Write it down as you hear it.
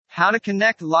How to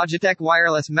connect Logitech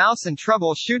wireless mouse and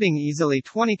troubleshooting easily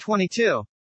 2022.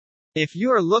 If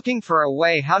you are looking for a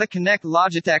way how to connect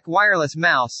Logitech wireless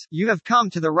mouse, you have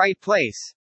come to the right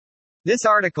place. This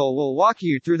article will walk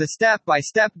you through the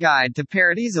step-by-step guide to pair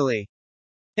it easily.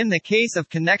 In the case of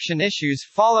connection issues,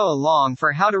 follow along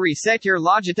for how to reset your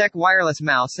Logitech wireless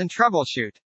mouse and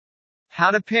troubleshoot. How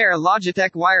to pair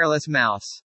Logitech wireless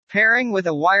mouse. Pairing with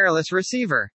a wireless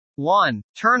receiver. 1.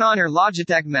 Turn on your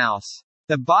Logitech mouse.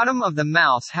 The bottom of the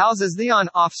mouse houses the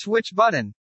on-off switch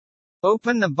button.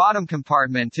 Open the bottom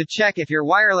compartment to check if your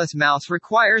wireless mouse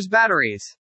requires batteries.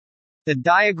 The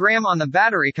diagram on the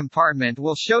battery compartment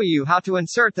will show you how to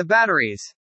insert the batteries.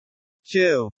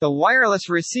 2. The wireless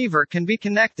receiver can be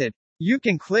connected. You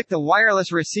can click the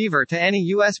wireless receiver to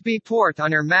any USB port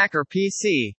on your Mac or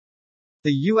PC.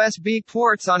 The USB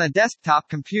ports on a desktop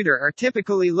computer are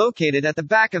typically located at the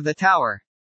back of the tower.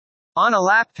 On a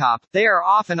laptop, they are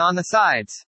often on the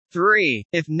sides. 3.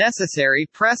 If necessary,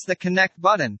 press the connect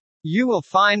button. You will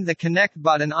find the connect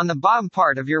button on the bottom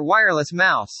part of your wireless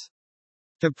mouse.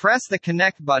 To press the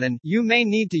connect button, you may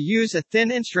need to use a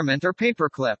thin instrument or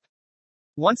paperclip.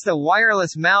 Once the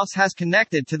wireless mouse has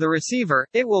connected to the receiver,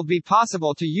 it will be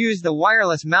possible to use the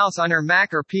wireless mouse on your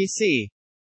Mac or PC.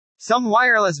 Some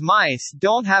wireless mice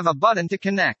don't have a button to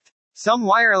connect. Some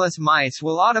wireless mice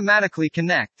will automatically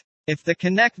connect. If the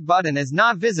connect button is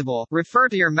not visible, refer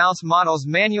to your mouse model's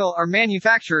manual or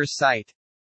manufacturer's site.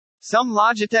 Some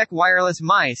Logitech wireless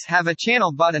mice have a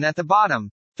channel button at the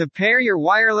bottom. To pair your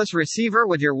wireless receiver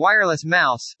with your wireless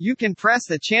mouse, you can press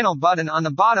the channel button on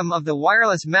the bottom of the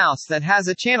wireless mouse that has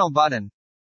a channel button.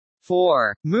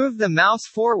 4. Move the mouse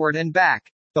forward and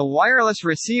back. The wireless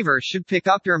receiver should pick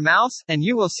up your mouse, and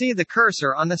you will see the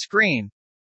cursor on the screen.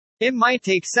 It might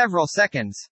take several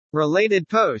seconds. Related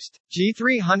post.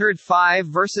 G305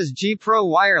 vs G Pro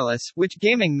Wireless, which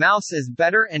gaming mouse is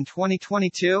better in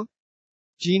 2022?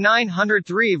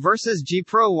 G903 vs G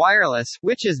Pro Wireless,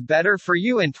 which is better for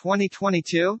you in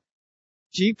 2022?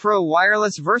 G Pro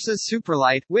Wireless vs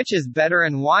Superlight, which is better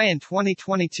and why in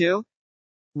 2022?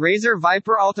 Razer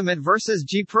Viper Ultimate vs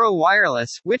G Pro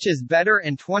Wireless, which is better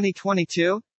in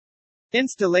 2022?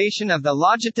 Installation of the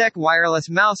Logitech wireless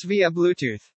mouse via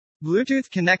Bluetooth. Bluetooth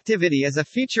connectivity is a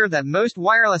feature that most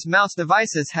wireless mouse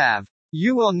devices have.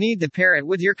 You will need to pair it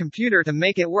with your computer to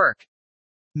make it work.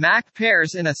 Mac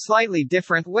pairs in a slightly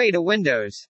different way to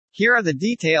Windows. Here are the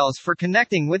details for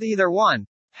connecting with either one.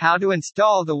 How to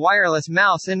install the wireless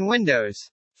mouse in Windows.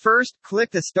 First,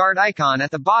 click the Start icon at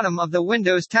the bottom of the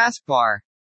Windows taskbar.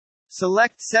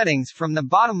 Select Settings from the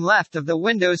bottom left of the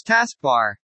Windows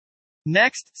taskbar.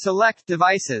 Next, select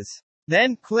Devices.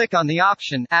 Then, click on the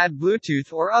option Add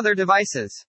Bluetooth or Other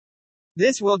Devices.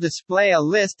 This will display a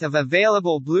list of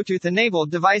available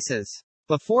Bluetooth-enabled devices.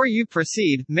 Before you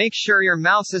proceed, make sure your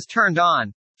mouse is turned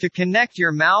on. To connect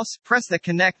your mouse, press the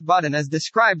Connect button as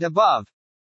described above.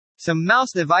 Some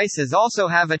mouse devices also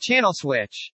have a channel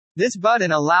switch. This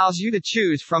button allows you to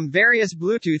choose from various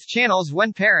Bluetooth channels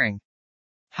when pairing.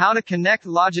 How to connect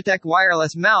Logitech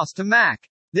wireless mouse to Mac.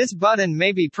 This button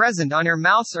may be present on your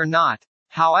mouse or not.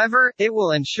 However, it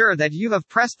will ensure that you have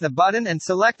pressed the button and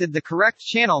selected the correct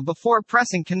channel before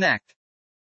pressing connect.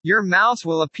 Your mouse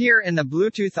will appear in the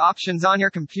Bluetooth options on your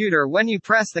computer when you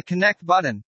press the connect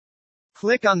button.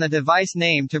 Click on the device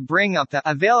name to bring up the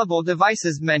Available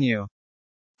Devices menu.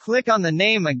 Click on the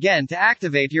name again to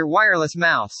activate your wireless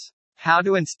mouse. How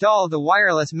to install the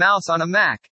wireless mouse on a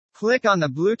Mac. Click on the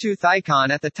Bluetooth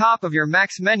icon at the top of your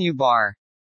Mac's menu bar.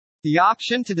 The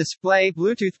option to display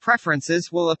Bluetooth preferences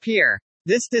will appear.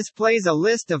 This displays a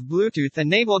list of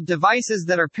Bluetooth-enabled devices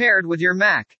that are paired with your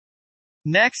Mac.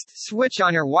 Next, switch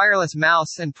on your wireless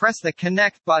mouse and press the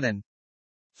Connect button.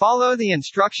 Follow the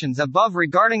instructions above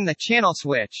regarding the channel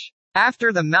switch.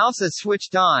 After the mouse is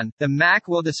switched on, the Mac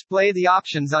will display the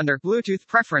options under Bluetooth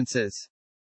Preferences.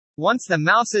 Once the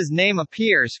mouse's name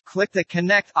appears, click the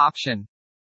Connect option.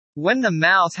 When the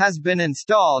mouse has been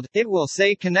installed, it will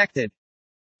say Connected.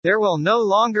 There will no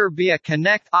longer be a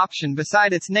Connect option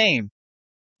beside its name.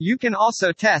 You can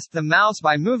also test the mouse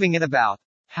by moving it about.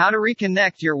 How to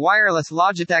reconnect your wireless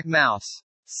Logitech mouse.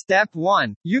 Step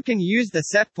 1. You can use the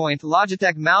SetPoint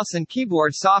Logitech mouse and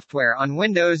keyboard software on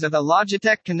Windows or the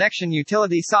Logitech Connection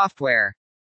Utility software.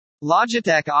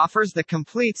 Logitech offers the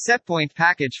complete SetPoint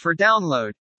package for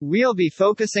download. We'll be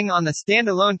focusing on the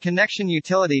standalone Connection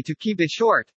Utility to keep it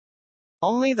short.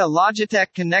 Only the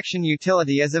Logitech Connection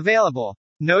Utility is available.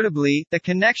 Notably, the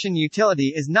Connection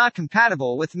Utility is not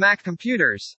compatible with Mac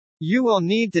computers. You will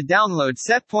need to download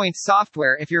SetPoint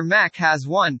software if your Mac has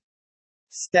one.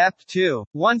 Step 2.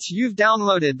 Once you've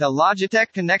downloaded the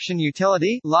Logitech connection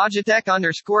utility,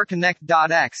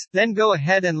 Logitech_Connect.x, then go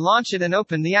ahead and launch it and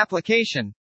open the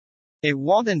application. It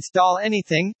won't install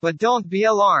anything, but don't be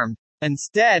alarmed.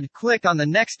 Instead, click on the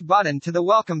next button to the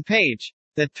welcome page.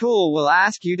 The tool will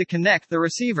ask you to connect the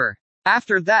receiver.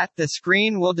 After that, the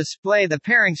screen will display the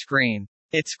pairing screen.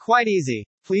 It's quite easy.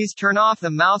 Please turn off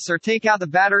the mouse or take out the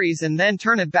batteries and then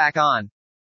turn it back on.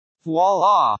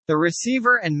 Voila! The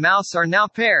receiver and mouse are now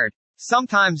paired.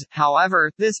 Sometimes,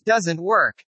 however, this doesn't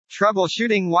work.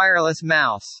 Troubleshooting wireless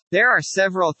mouse. There are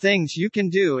several things you can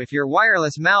do if your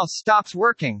wireless mouse stops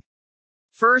working.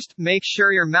 First, make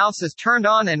sure your mouse is turned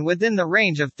on and within the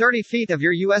range of 30 feet of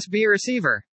your USB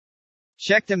receiver.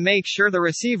 Check to make sure the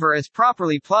receiver is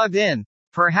properly plugged in.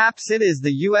 Perhaps it is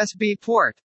the USB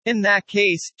port. In that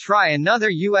case, try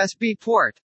another USB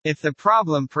port. If the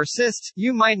problem persists,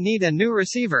 you might need a new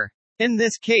receiver. In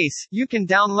this case, you can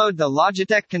download the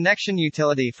Logitech Connection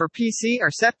utility for PC or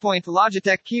Setpoint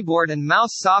Logitech keyboard and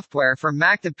mouse software for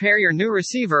Mac to pair your new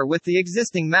receiver with the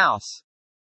existing mouse.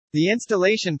 The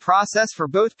installation process for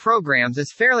both programs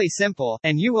is fairly simple,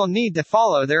 and you will need to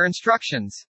follow their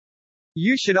instructions.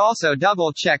 You should also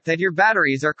double-check that your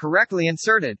batteries are correctly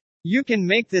inserted. You can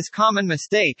make this common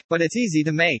mistake, but it's easy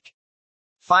to make.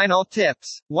 Final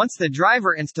tips. Once the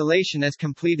driver installation is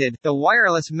completed, the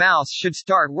wireless mouse should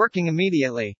start working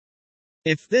immediately.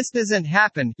 If this doesn't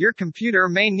happen, your computer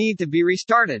may need to be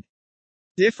restarted.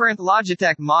 Different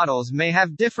Logitech models may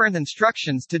have different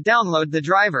instructions to download the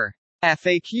driver.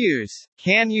 FAQs.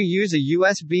 Can you use a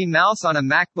USB mouse on a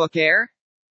MacBook Air?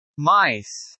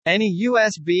 Mice. Any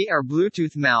USB or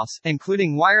Bluetooth mouse,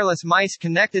 including wireless mice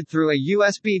connected through a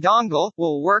USB dongle,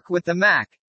 will work with the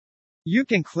Mac. You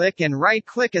can click and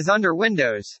right-click as under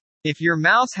Windows. If your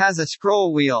mouse has a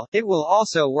scroll wheel, it will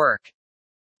also work.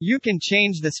 You can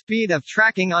change the speed of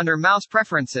tracking under Mouse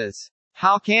Preferences.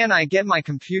 How can I get my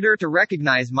computer to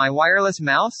recognize my wireless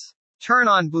mouse? Turn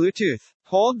on Bluetooth.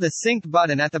 Hold the sync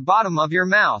button at the bottom of your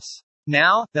mouse.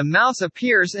 Now, the mouse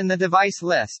appears in the device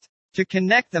list. To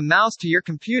connect the mouse to your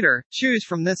computer, choose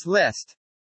from this list.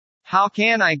 How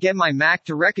can I get my Mac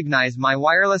to recognize my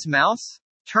wireless mouse?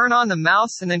 Turn on the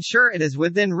mouse and ensure it is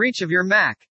within reach of your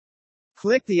Mac.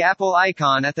 Click the Apple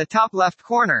icon at the top left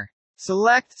corner.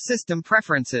 Select System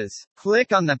Preferences.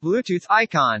 Click on the Bluetooth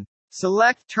icon.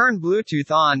 Select Turn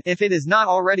Bluetooth on if it is not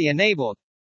already enabled.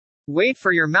 Wait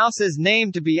for your mouse's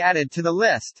name to be added to the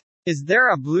list. Is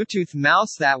there a Bluetooth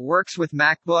mouse that works with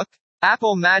MacBook?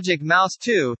 Apple Magic Mouse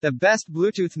 2, the best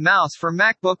Bluetooth mouse for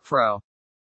MacBook Pro.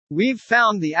 We've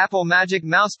found the Apple Magic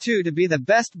Mouse 2 to be the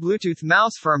best Bluetooth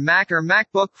mouse for Mac or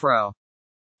MacBook Pro.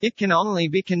 It can only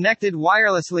be connected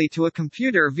wirelessly to a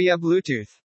computer via Bluetooth.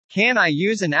 Can I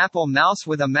use an Apple mouse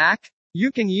with a Mac?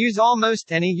 You can use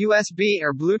almost any USB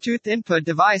or Bluetooth input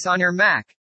device on your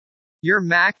Mac. Your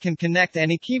Mac can connect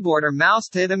any keyboard or mouse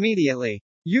to it immediately.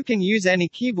 You can use any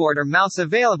keyboard or mouse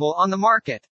available on the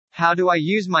market. How do I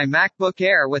use my MacBook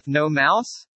Air with no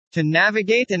mouse? To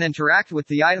navigate and interact with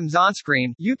the items on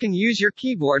screen, you can use your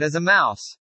keyboard as a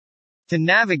mouse. To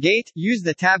navigate, use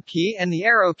the Tab key and the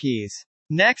arrow keys.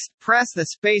 Next, press the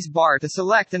space bar to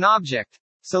select an object.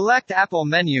 Select Apple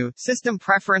Menu, System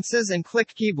Preferences and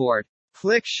click Keyboard.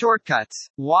 Click Shortcuts.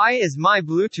 Why is my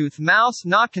Bluetooth mouse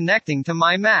not connecting to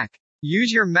my Mac?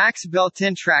 Use your Mac's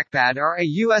built-in trackpad or a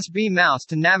USB mouse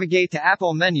to navigate to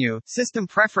Apple Menu, System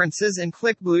Preferences and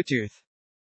click Bluetooth.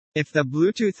 If the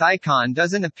Bluetooth icon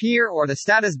doesn't appear or the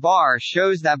status bar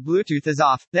shows that Bluetooth is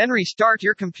off, then restart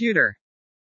your computer.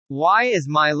 Why is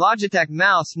my Logitech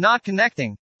mouse not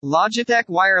connecting? Logitech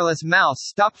wireless mouse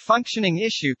stop functioning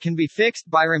issue can be fixed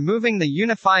by removing the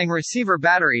unifying receiver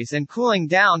batteries and cooling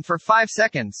down for 5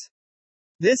 seconds.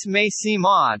 This may seem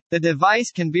odd. The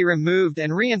device can be removed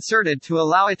and reinserted to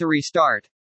allow it to restart.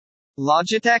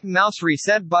 Logitech mouse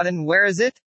reset button. Where is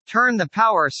it? Turn the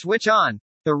power switch on.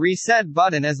 The reset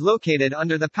button is located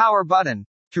under the power button.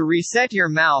 To reset your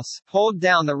mouse, hold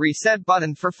down the reset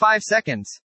button for 5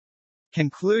 seconds.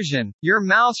 Conclusion. Your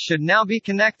mouse should now be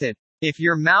connected. If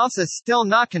your mouse is still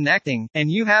not connecting, and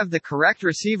you have the correct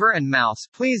receiver and mouse,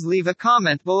 please leave a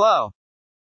comment below.